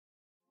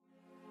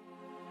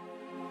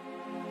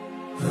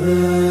Assalamu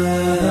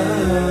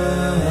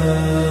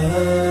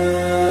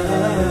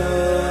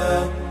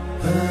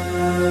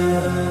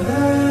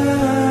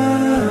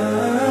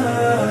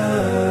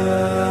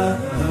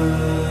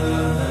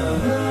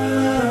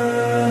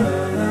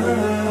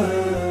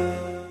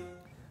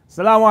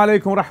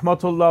alaikum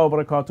rahmatullahi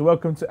wa barakatuh.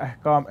 Welcome to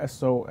Ahkam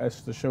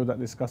SOS, the show that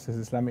discusses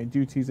Islamic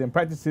duties and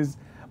practices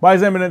by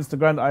His Eminence, the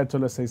Grand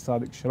Ayatollah Sayed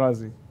Sadiq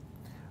Shirazi.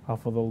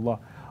 Hafidhullah.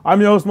 I'm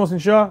your host, Mohsin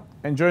Shah,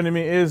 and joining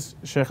me is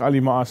Sheikh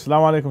Ali Ma'a.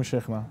 Assalamu alaikum,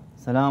 Sheikhna.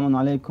 Assalamu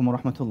alaikum wa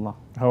rahmatullah.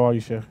 How are you,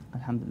 Sheikh?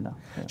 Alhamdulillah.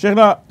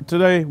 Sheikhna,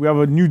 today we have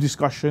a new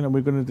discussion, and we're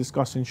going to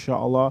discuss,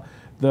 inshallah,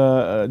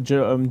 the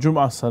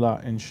Jum'ah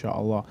Salah,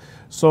 inshallah.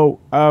 So,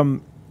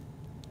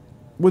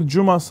 with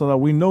Jum'ah Salah,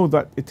 we know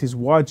that it is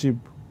wajib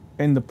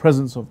in the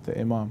presence of the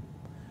Imam.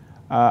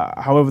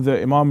 However, the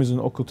Imam is in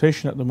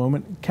occultation at the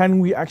moment. Can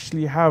we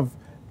actually have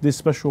this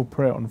special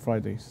prayer on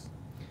Fridays?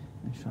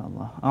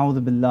 Inshallah. A'udhu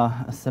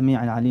billah as-sami'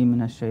 al-alim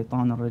min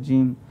ash-shaytan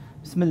ar-rajim.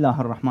 Bismillah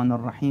ar-Rahman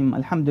ar-Rahim.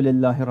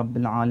 Alhamdulillahi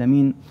rabbil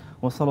alameen.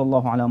 Wa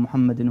sallallahu ala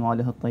Muhammadin wa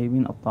alihi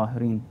at-tayyibin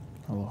at-tahirin.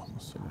 Allahumma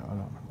salli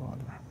ala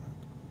Muhammad.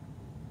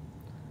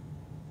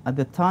 At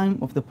the time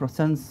of the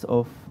presence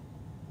of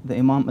the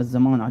Imam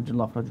az-Zaman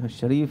Ajjallah Farajh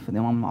al-Sharif, the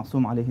Imam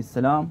Ma'soom alayhi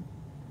salam,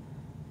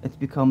 it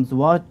becomes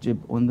wajib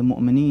on the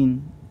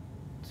mu'mineen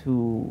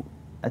to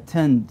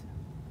attend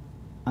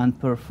and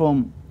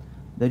perform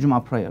the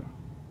Jum'ah prayer.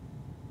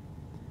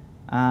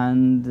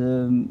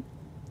 And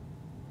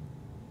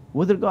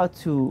with regard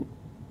to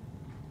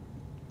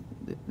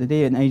the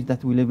day and age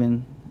that we live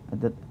in at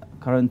the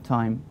current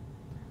time,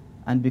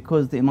 and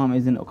because the Imam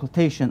is in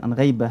occultation and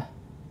ghaibah,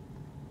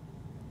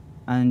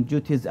 and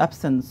due to his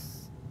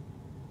absence,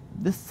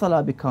 this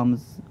salah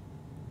becomes,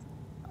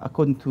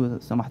 according to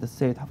Samahat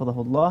al-Sayyid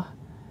Hafidhahullah,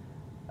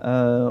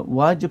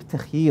 wajib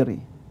takhyiri.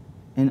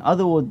 In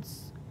other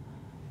words,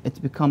 it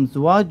becomes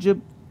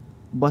wajib,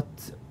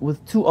 but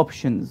with two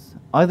options.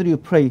 Either you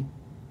pray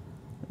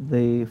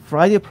the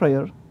Friday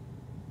prayer,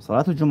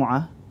 Salatul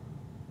Jumu'ah,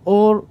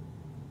 or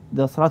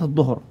the Salatul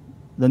Dhuhr,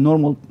 the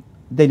normal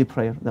daily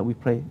prayer that we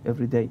pray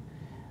every day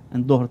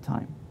in Dhuhr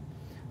time.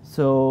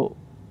 So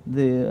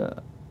the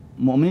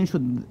mu'mineen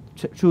should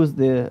choose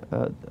the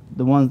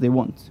ones they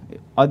want.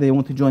 Either they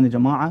want to join the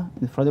Jama'ah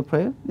in the Friday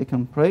prayer, they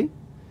can pray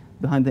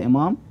behind the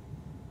Imam,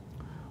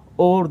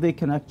 or they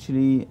can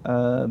actually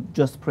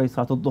just pray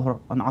Salatul Dhuhr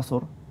and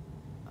Asr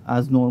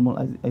as normal,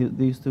 as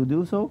they used to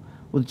do so,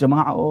 with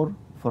Jama'ah or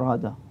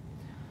Furada.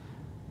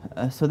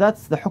 So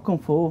that's the hukum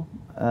for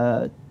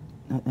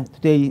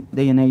today,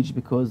 day and age,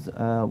 because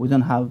we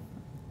don't have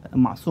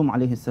Ma'soom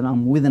alayhi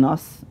salam within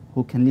us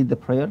who can lead the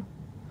prayer,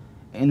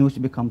 in which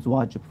it becomes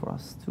wajib for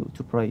us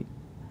to pray.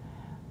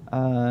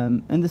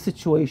 In this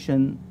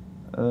situation,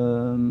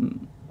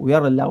 we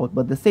are allowed,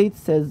 but the Sayyid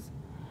says,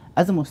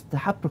 as a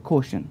mustahab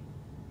precaution,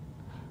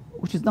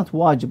 which is not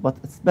wajib, but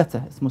it's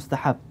better, it's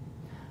mustahab,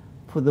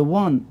 for the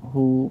one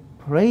who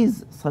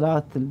prays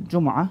Salat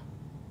al-Jum'ah,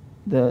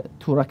 the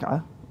 2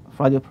 rak'ah,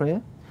 Friday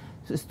prayer,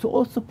 so is to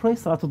also pray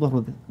Salat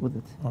al-Dhuhr with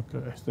it. Okay,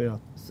 ihtiyat.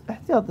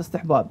 Ihtiyat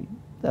istihbabi,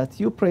 that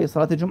you pray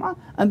Salat al-Jum'ah,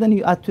 and then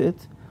you add to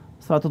it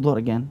Salat al-Dhuhr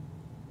again,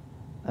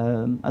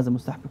 as a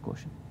mustahab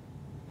precaution.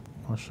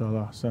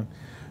 MashaAllah, Hassan.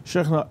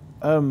 Sheikhna,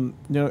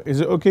 is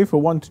it okay for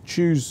one to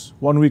choose,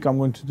 1 week I'm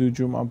going to do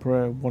Jum'ah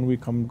prayer, 1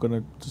 week I'm going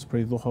to just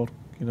pray Dhuhr?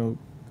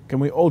 Can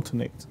we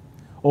alternate?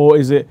 Or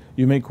is it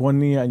you make one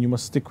niyyah and you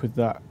must stick with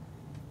that?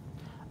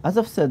 As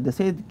I've said, the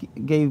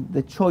Sayyid gave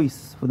the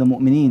choice for the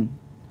mu'mineen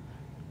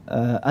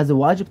as a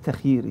wajib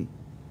takhiri,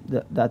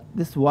 that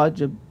this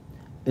wajib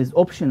is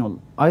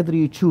optional. Either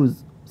you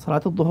choose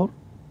Salat al-Dhuhr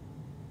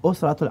or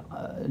Salat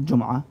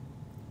al-Jum'ah,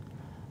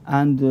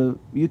 and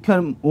you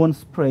can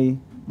once pray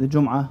the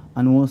Jum'ah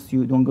and once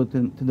you don't go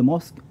to the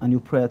mosque and you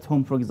pray at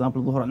home, for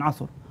example, Dhuhr and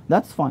Asr.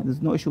 That's fine,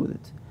 there's no issue with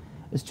it.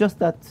 It's just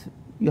that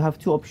you have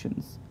two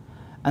options.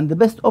 And the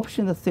best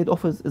option that Sayyid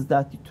offers is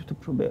that to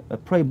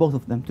pray both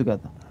of them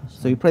together.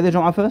 So you pray the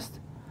Jum'ah first,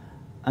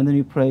 and then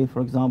you pray,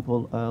 for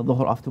example,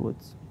 Dhuhr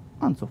afterwards,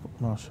 and so forth.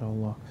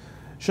 MashaAllah.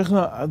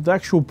 Sheikhna, the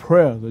actual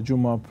prayer, the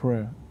Jum'ah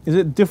prayer, is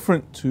it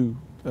different to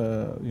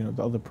the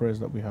other prayers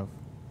that we have?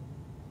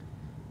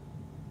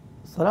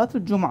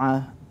 Salatul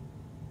Jum'ah,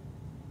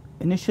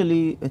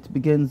 initially it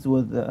begins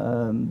with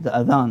the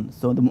adhan.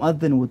 So the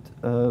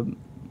mu'adhin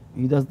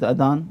he does the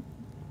adhan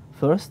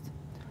first,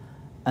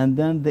 and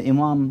then the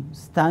Imam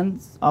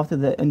stands after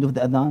the end of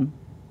the adhan.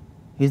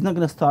 He's not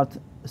going to start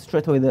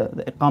straight away the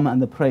iqamah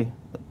and the prayer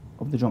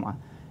of the Jum'ah.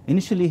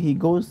 Initially he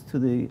goes to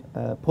the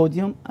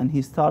podium and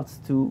he starts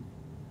to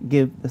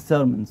give the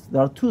sermons.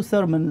 There are 2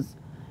 sermons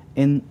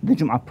in the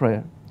Jum'ah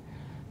prayer.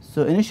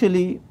 So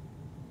initially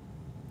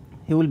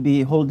he will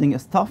be holding a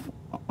staff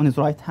on his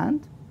right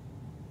hand,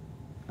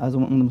 as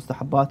one of the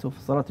mustahabbat of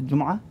Salat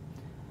al-Jum'ah,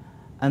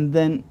 and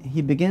then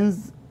he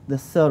begins the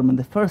sermon,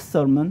 the first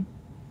sermon,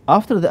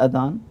 after the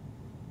adhan.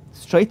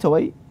 Straight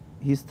away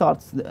he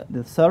starts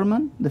the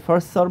sermon, the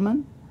first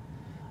sermon.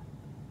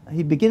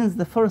 He begins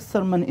the first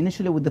sermon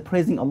initially with the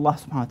praising Allah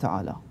subhanahu wa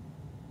ta'ala.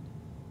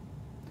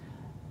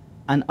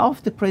 And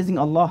after praising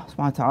Allah subhanahu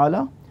wa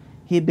ta'ala,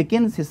 he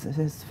begins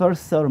his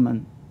first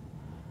sermon.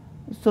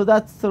 So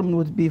that sermon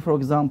would be, for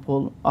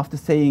example, after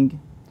saying,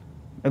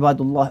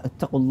 Ibadullah,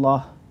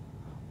 attaqullah,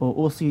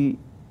 or usikum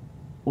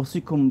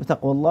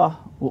bitaqullah,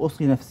 or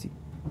usi nafsi.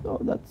 So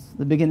that's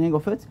the beginning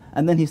of it.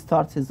 And then he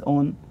starts his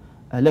own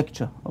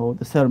lecture or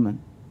the sermon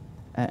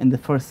in the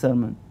first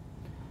sermon.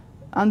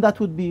 And that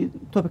would be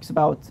topics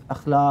about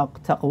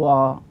akhlaq,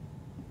 taqwa,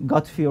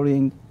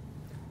 God-fearing,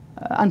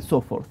 and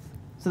so forth.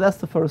 So that's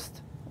the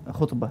first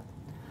khutbah.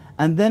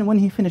 And then when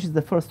he finishes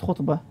the first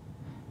khutbah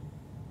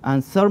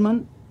and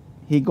sermon,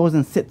 he goes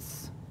and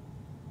sits.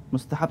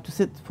 Mustahab to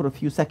sit for a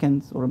few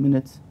seconds or a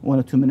minute, 1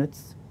 or 2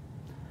 minutes.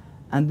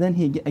 And then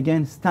he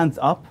again stands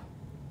up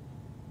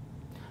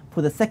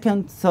for the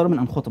second sermon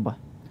and khutbah.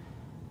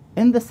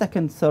 In the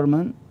second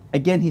sermon,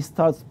 again he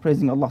starts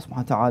praising Allah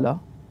subhanahu wa ta'ala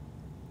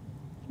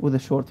with a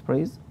short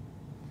praise.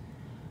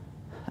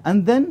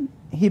 And then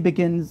he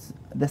begins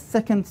the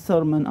second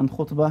sermon and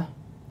khutbah.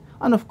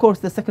 And of course,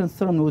 the second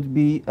sermon would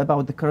be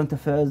about the current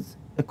affairs.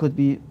 It could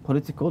be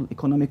political,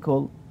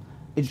 economical,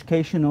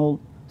 educational,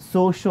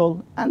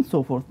 social, and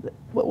so forth.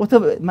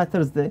 Whatever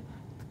matters, the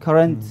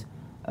current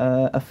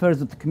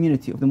affairs of the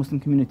community, of the Muslim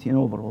community in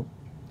overall.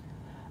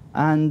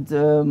 And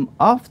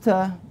after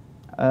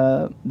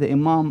the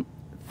Imam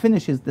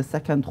finishes the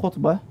second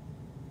khutbah,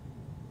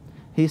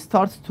 he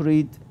starts to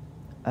read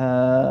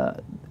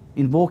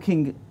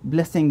invoking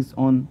blessings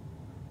on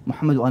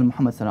Muhammad wa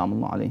Muhammad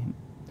salamullah alayhim.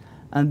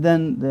 And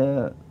then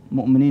the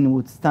mu'mineen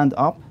would stand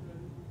up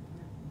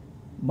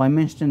by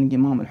mentioning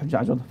Imam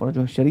al-Hujjah Ajwad Farajuh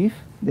al-Sharif.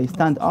 They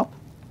stand up,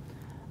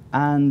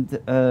 and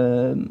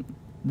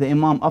the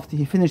Imam, after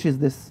he finishes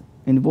this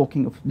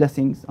invoking of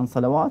blessings and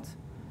salawat,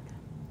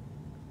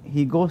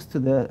 he goes to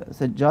the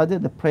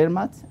sajjadah, the prayer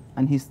mat,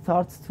 and he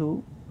starts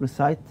to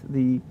recite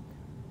the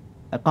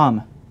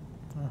iqamah.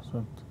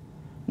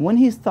 When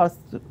he starts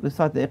to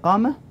recite the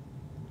iqamah,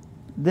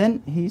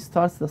 then he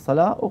starts the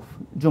salah of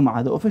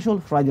Jum'ah, the official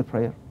Friday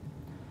prayer.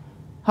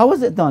 How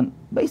is it done?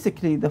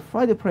 Basically, the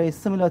Friday prayer is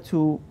similar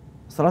to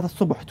Salat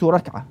al-Subh, 2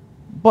 rak'ah,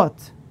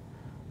 but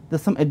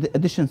there's some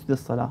additions to the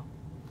salah.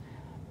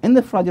 In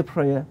the Friday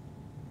prayer,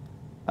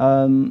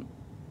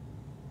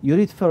 you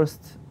read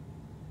first,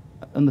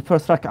 in the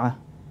first rak'ah,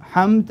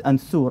 Hamd and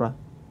Surah.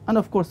 And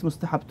of course,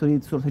 mustahab to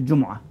read Surah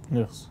al-Jum'ah.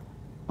 Yes.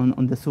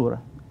 On the Surah,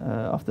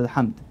 after the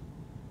Hamd.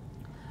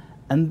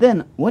 And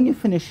then, when you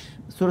finish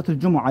Surah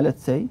al-Jum'ah,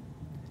 let's say,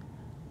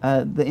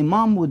 the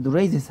Imam would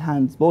raise his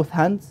hands, both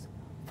hands,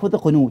 for the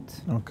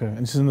qunut. Okay, and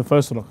this is in the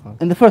first rak'ah?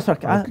 In the first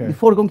rak'ah, okay,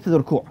 before going to the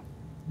ruku'.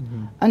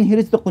 And he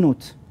reads the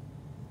qunut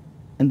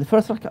in the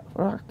first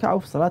rak'ah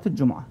of Salat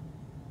al-Jum'ah.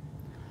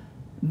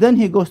 Then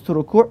he goes to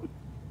ruku',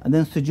 and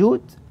then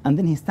sujood, and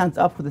then he stands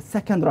up for the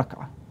second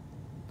rak'ah.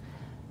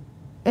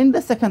 In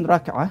the second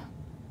rak'ah,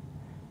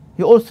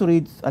 he also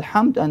reads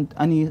Alhamd and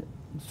any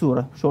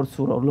surah, short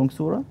surah or long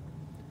surah.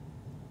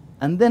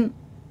 And then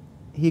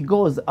he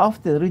goes,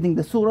 after reading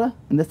the surah,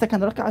 in the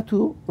second rak'ah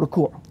to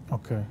ruku'.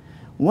 Okay.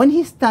 When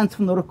he stands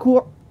from the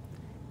ruku',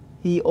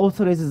 he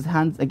also raises his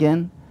hands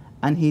again,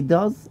 and he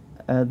does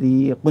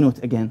the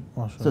qunut again.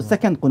 So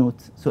second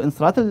qunut. So in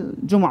Salat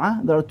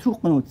al-Jum'ah, there are 2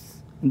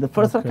 qunuts, in the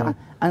first rak'ah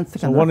and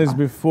second rak'ah. So one is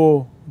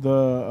before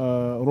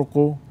the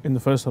ruku' in the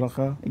first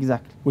rak'ah.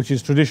 Exactly. Which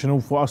is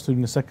traditional for us to do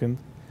in the second.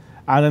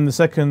 And then the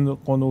second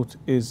qunut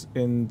is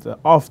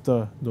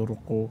after the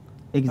ruku'.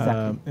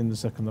 Exactly. In the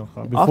second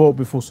rak'ah,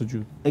 before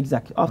sujood.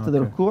 Exactly. After the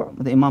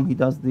ruku', the Imam, he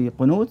does the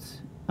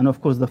qunut, and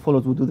of course the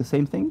followers will do the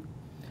same thing.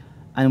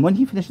 And when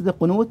he finishes the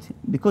qunut,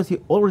 because he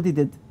already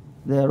did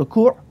the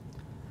ruku',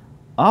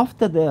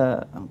 after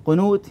the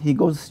qunut, he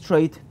goes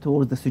straight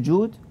towards the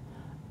sujood,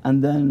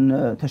 and then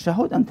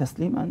tashahud and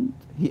taslim, and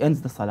he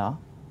ends the salah.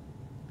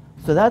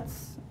 So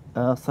that's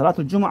Salat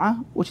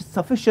al-Jum'ah, which is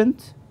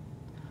sufficient,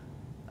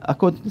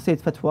 according to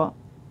Sayyid Fatwa,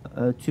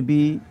 to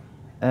be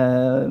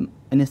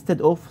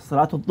instead of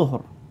Salat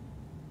al-Dhuhr.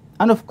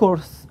 And of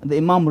course, the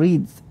Imam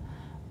reads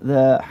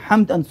the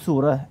Hamd and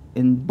Surah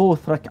in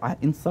both rak'ah.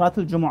 In Salat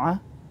al-Jum'ah,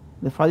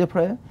 the Friday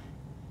prayer,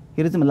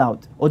 he reads them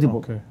aloud,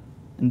 audible,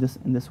 in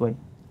this way.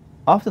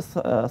 After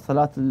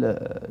Salat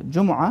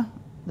al-Jum'ah,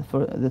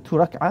 the 2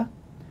 rak'ah,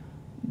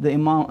 the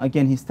Imam,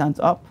 again, he stands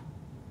up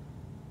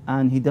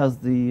and he does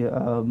the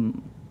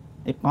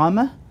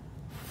iqamah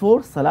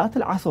for Salat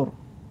al-Asr.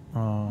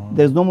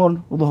 There's no more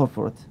dhuhr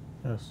for it.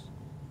 Yes.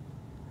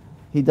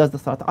 He does the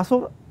Salat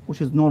al-Asr,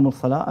 which is normal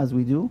salah as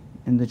we do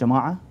in the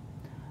Jama'ah.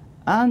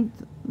 And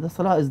the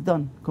salah is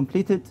done,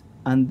 completed,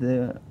 and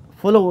the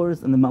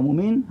followers and the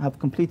ma'mumeen have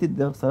completed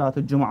their Salat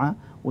al-Jum'ah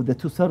with the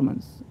 2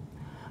 sermons.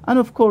 And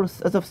of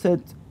course, as I've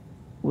said,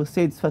 with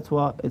Sayyid's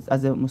fatwa, it's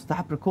as a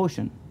mustahab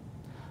precaution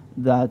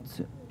that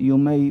you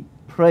may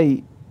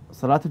pray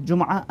Salat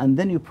al-Jum'ah and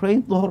then you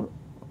pray Dhuhr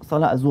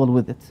salah as well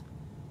with it.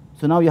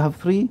 So now you have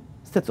 3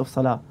 sets of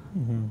salah.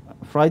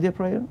 Friday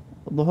prayer,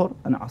 Dhuhr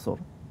and Asr.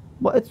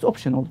 But it's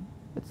optional,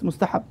 it's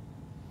mustahab.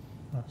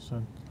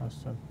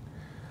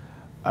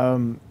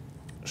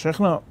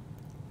 Shaykhna,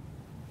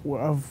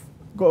 I've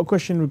got a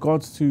question in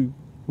regards to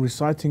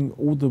reciting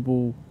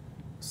audible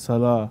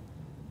salah.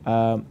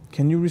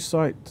 Can you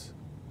recite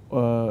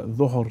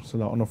Dhuhr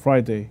Salah on a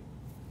Friday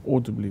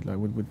audibly, like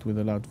with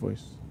a loud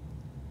voice?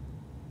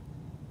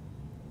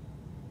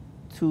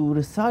 To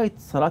recite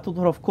Salatul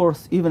Dhuhr, of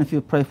course, even if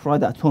you pray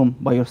Friday at home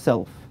by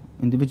yourself,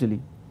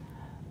 individually,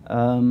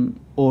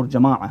 or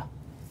Jama'ah.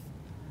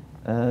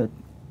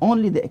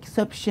 Only the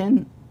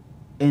exception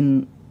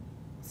in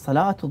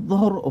Salatul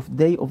Dhuhr of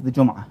day of the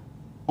Jum'ah,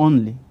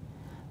 only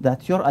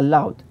that you're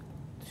allowed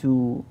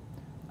to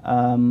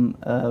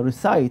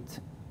recite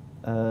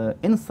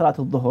in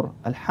Salatul Dhuhr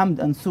Alhamd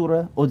and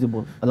Surah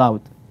audible,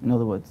 allowed, in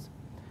other words.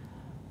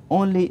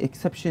 Only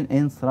exception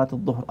in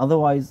Salatul Dhuhr,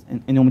 otherwise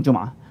in Yom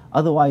Jum'ah.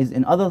 Otherwise,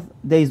 in other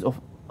days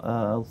of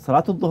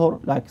Salatul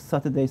Dhuhr, like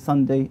Saturday,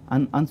 Sunday,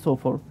 and so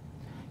forth,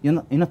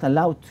 you're not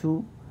allowed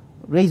to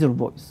raise your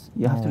voice.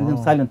 You have to read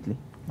them silently.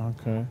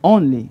 Okay.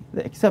 Only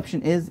the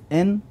exception is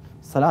in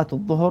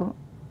Salatul Dhuhr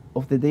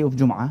of the day of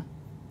Jum'ah.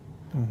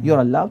 You're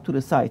allowed to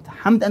recite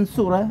Hamd and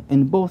Surah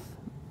in both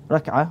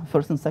Rak'ah,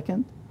 first and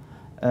second,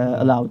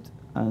 allowed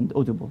and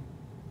audible.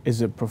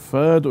 Is it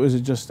preferred or is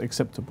it just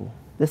acceptable?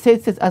 The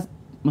Sayyid says as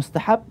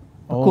mustahab,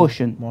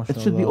 precaution, it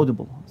should be mashallah.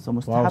 audible. So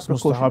mustahab, Mustahab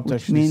precaution, to which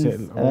actually means say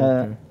it.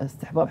 Okay.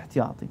 istihbab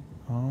ihtiyati.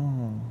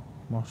 Oh,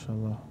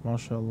 mashallah,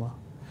 mashallah.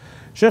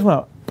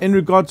 Shaykhna, in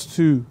regards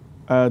to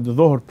the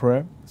Dhuhr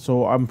prayer,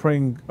 so I'm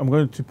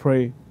going to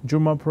pray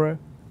Jummah prayer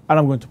and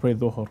I'm going to pray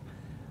Dhuhr.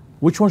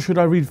 Which one should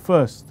I read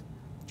first?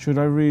 Should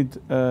I read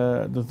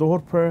the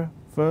Dhuhr prayer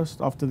first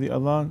after the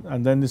Adhan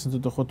and then listen to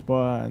the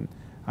khutbah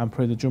and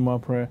pray the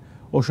Jummah prayer?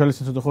 Or should I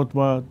listen to the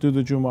khutbah, do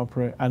the Jummah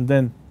prayer and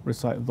then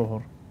recite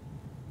Dhuhr?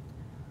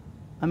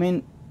 I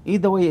mean,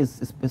 either way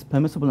is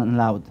permissible and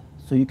allowed.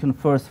 So you can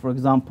first, for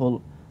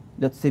example,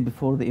 let's say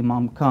before the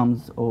Imam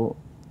comes, or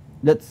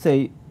let's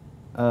say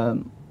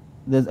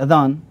there's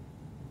Adhan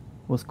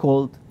was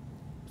called,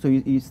 so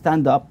you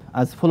stand up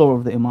as follower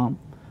of the Imam.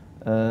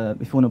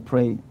 If you want to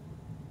pray,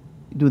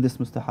 do this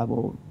mustahab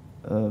or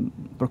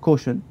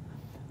precaution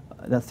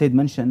that Sayyid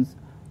mentions.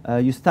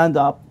 You stand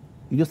up,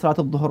 you do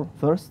Salatul Dhuhr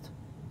first,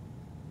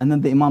 and then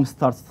the Imam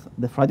starts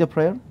the Friday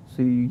prayer.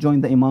 So you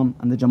join the Imam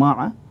and the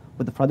Jama'ah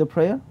with the Friday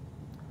prayer,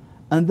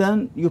 and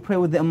then you pray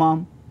with the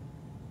Imam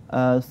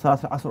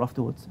Salat al-Asr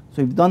afterwards.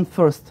 So you've done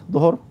first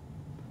Dhuhr,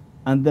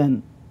 and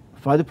then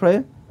Friday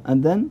prayer,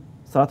 and then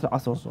Salat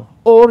al-Asr.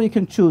 Or you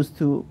can choose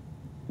to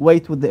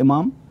wait with the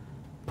Imam,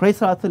 pray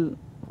Salat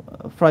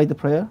al-Friday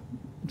prayer,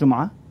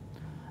 Jum'ah,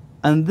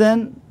 and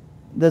then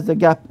there's a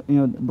gap,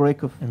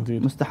 break of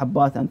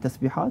mustahabbat and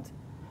tasbihat.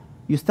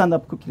 You stand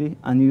up quickly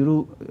and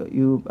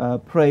you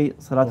pray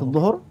Salat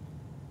al-Dhuhr,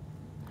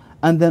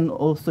 and then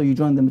also you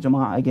join the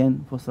Jama'ah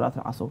again for Salat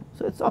al-Asr.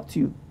 So it's up to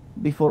you,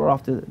 before or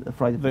after the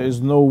Friday prayer. There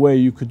is no way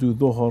you could do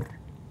Dhuhr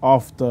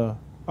after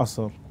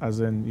Asr, as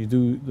in you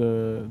do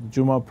the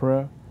Jummah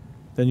prayer,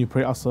 then you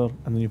pray Asr,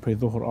 and then you pray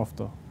Dhuhr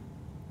after.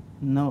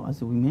 No,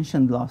 as we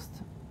mentioned last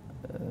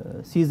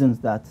seasons,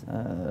 that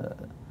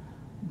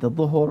the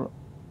Dhuhr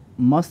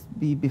must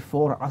be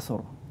before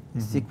Asr.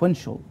 It's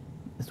sequential.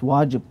 It's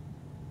wajib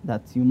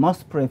that you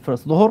must pray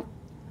first Dhuhr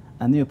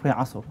and then you pray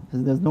Asr.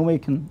 There's no way you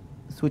can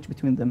switch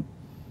between them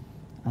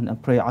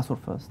and pray Asr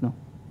first. No.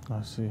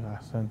 I see.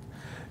 Ahsan.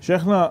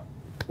 Shaykhna,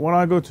 when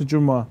I go to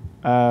Jummah,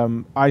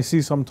 I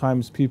see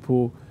sometimes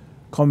people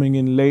coming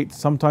in late.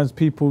 Sometimes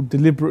people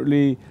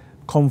deliberately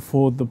come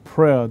for the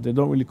prayer. They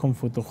don't really come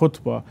for the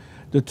khutbah.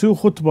 The two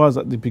khutbahs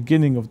at the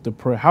beginning of the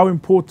prayer, how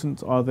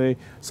important are they?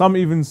 Some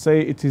even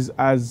say it is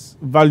as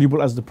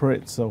valuable as the prayer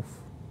itself.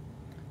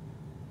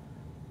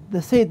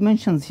 The Sayyid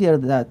mentions here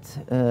that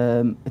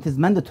it is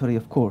mandatory,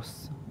 of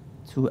course,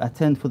 to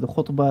attend for the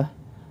khutbah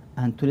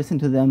and to listen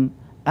to them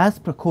as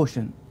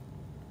precaution,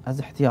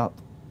 as ihtiyat,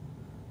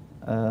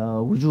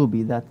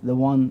 wujubi, that the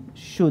one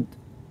should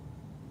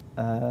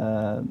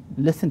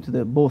listen to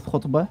the both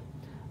khutbah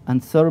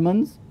and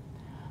sermons,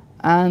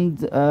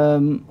 and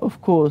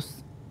of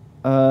course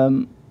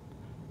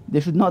they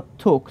should not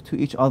talk to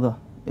each other.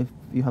 If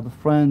you have a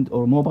friend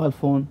or a mobile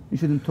phone, you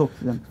shouldn't talk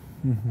to them.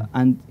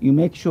 And you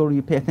make sure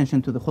you pay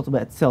attention to the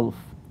khutbah itself,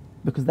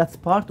 because that's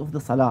part of the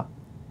salah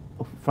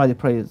of Friday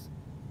prayers.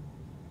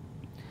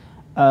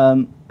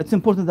 It's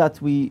important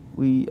that we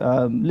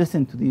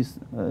listen to these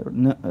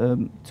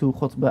two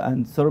khutbah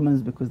and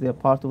sermons, because they are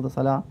part of the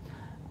salah.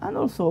 And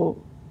also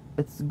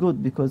it's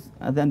good because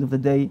at the end of the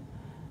day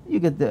you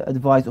get the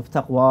advice of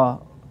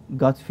taqwa,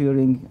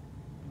 God-fearing,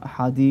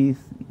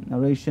 hadith,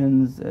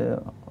 narrations,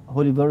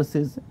 holy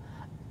verses,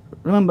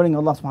 remembering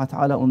Allah subhanahu wa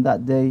ta'ala on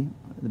that day,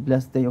 the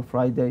blessed day of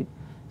Friday.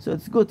 So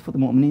it's good for the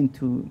mu'mineen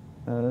to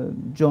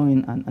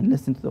join and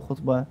listen to the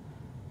khutbah.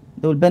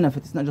 They will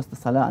benefit. It's not just the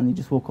salah and you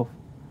just walk off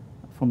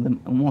from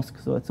the mosque.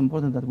 So it's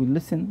important that we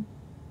listen,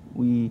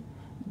 we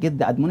get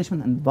the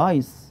admonishment and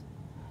advice,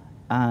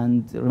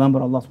 and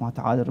remember Allah subhanahu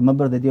wa ta'ala,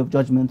 remember the day of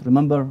judgment,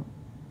 remember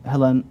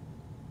hell and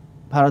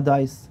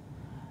paradise,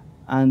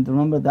 and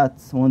remember that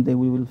one day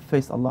we will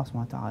face Allah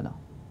subhanahu wa ta'ala.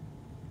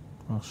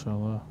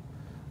 MashaAllah.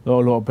 There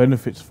are a lot of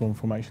benefits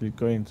from actually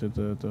going to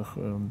the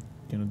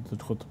you know, the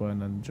khutbah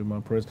and then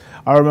Jummah prayers.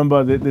 I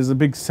remember that there's a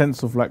big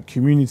sense of like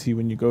community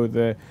when you go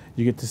there.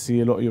 You get to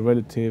see a lot of your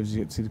relatives,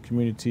 you get to see the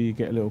community, you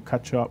get a little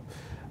catch up,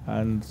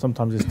 and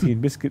sometimes there's tea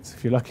and biscuits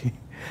if you're lucky.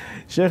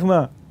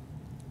 Shaykhna,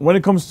 when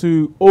it comes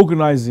to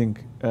organizing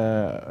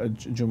a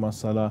Jummah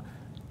Salah,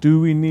 do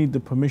we need the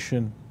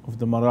permission of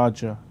the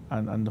Maraja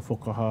and the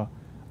Fuqaha,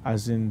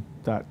 as in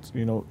that,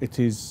 you know, it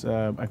is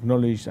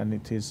acknowledged and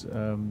it is,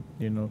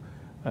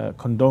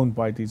 condoned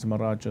by these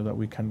Maraja that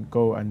we can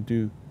go and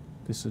do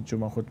this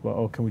Jummah khutbah,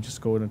 or can we just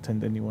go and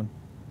attend anyone?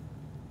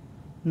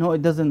 No,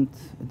 it doesn't.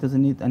 It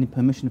doesn't need any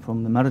permission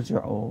from the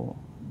marja or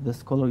the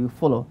scholar you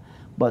follow.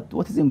 But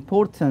what is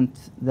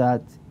important,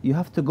 that you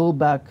have to go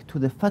back to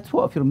the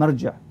fatwa of your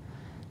marja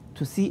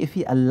to see if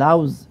he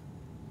allows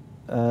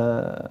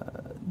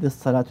this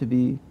salah to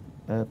be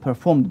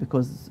performed,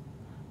 because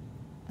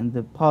in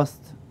the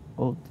past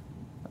old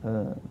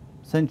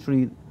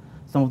century,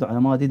 some of the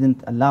ulama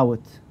didn't allow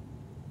it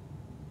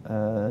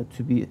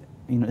to be,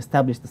 you know,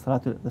 established,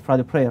 the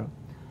Friday prayer,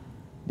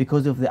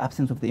 because of the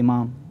absence of the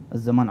imam,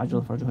 az-zaman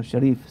ajal farjuh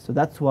al-sharif. So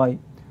that's why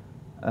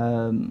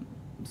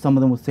some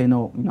of them would say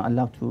no, you're not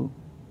allowed to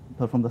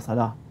perform the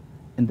salah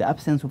in the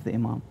absence of the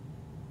imam.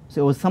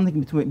 So it was something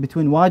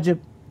between wajib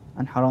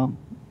and haram.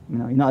 You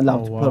know, you're not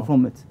allowed to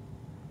perform it.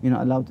 You're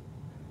not allowed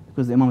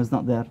because the imam is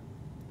not there.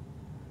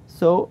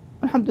 So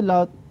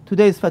alhamdulillah,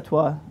 today's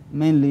fatwa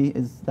mainly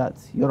is that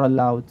you're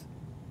allowed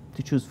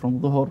to choose from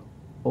dhuhr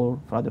or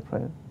Friday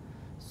prayer.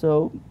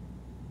 So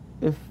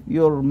if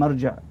your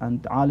marja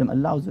and alim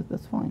allows it,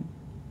 that's fine.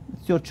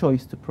 It's your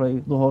choice to pray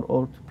dhuhr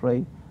or to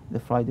pray the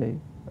Friday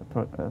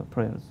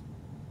prayers.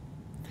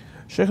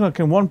 Shaykhna,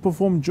 can one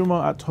perform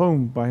Jummah at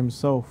home by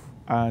himself?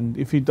 And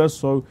if he does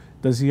so,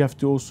 does he have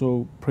to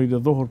also pray the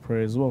dhuhr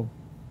prayer as well?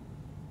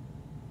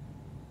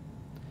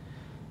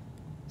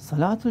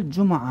 Salatul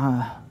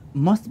Jum'ah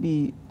must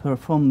be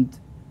performed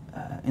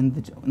in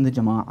the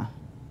Jama'ah.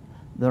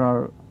 There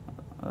are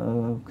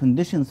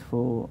conditions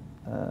for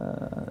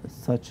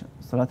such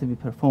salah to be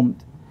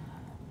performed.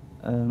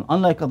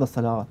 Unlike other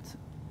salat,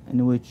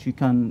 in which you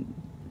can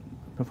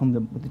perform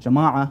with the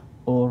Jama'ah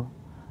or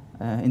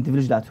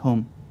individually at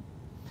home.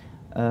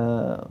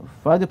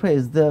 Friday prayer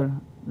is there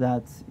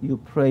that you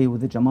pray with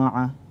the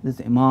Jama'ah,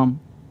 there's Imam,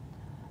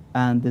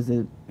 and there's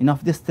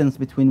enough distance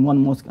between one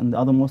mosque and the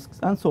other mosques,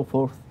 and so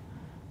forth.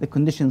 The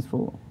conditions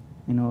for,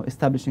 you know,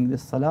 establishing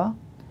this salah,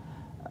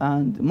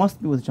 and it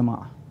must be with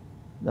Jama'ah.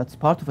 That's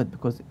part of it,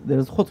 because there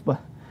is khutbah.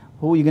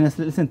 Who are you going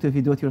to listen to if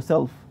you do it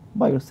yourself,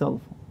 by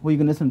yourself? Who are you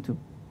going to listen to?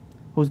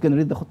 Who's going to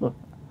read the khutbah?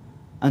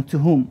 And to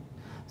whom?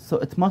 So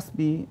it must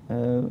be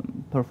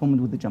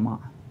performed with the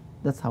Jama'ah.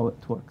 That's how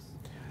it works.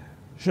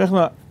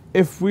 Shaykhna,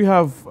 if we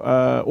have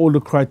all the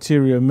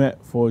criteria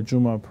met for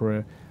Jummah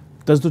prayer,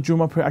 does the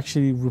Jummah prayer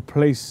actually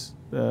replace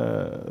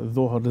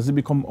Dhuhr? Does it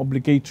become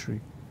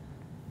obligatory?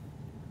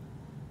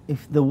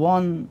 If the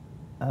one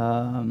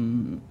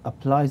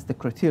applies the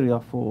criteria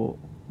for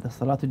the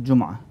Salatul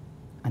Jum'ah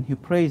and he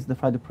prays the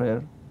Friday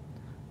prayer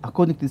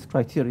according to this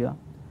criteria,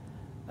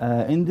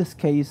 in this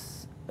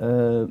case,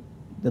 the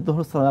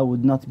Dhuhr Salah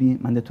would not be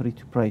mandatory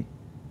to pray.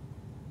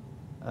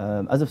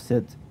 As I've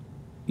said,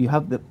 you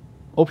have the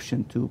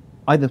option to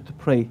either to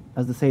pray,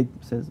 as the Sayyid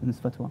says in his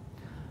fatwa,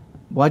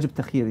 wajib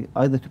takhiri,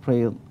 either to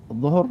pray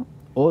Dhuhr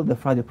or the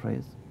Friday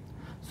prayers.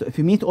 So if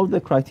you meet all the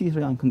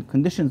criteria and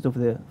conditions of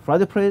the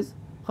Friday prayers,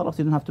 khalas,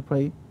 you don't have to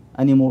pray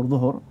any more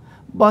Dhuhr.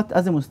 But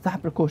as a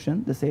mustahab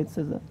precaution, the Sayyid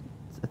says that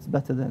it's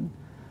better than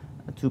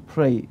to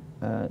pray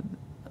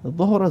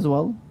Dhuhr as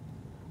well.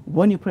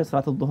 When you pray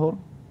Salat al-Dhuhr,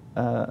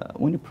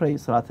 when you pray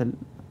Salat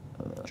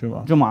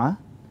al-Jum'ah,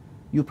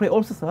 you pray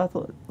also Salat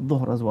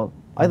al-Dhuhr as well,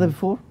 either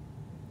before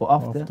or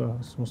after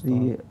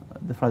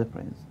the Friday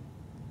prayers.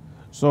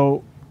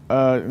 So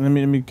let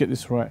me get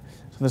this right.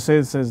 So the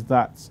Sayyid says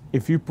that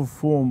if you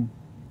perform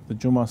the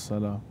Jummah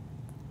Salah,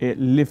 it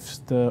lifts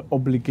the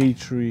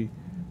obligatory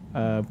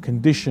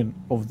condition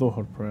of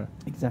Dhuhr prayer.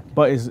 Exactly.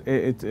 But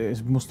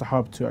it's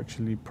mustahab to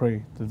actually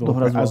pray the Dhuhr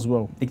prayer as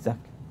well.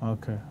 Exactly.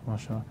 Okay,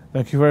 mashallah.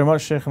 Thank you very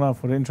much, Shaykhna,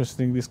 for the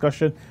interesting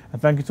discussion.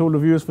 And thank you to all the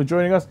viewers for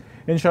joining us.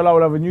 Inshallah,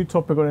 we'll have a new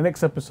topic on the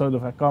next episode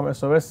of Ahkam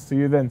SOS. See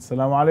you then.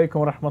 Assalamu alaikum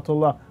wa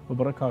rahmatullah wa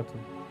barakatuh.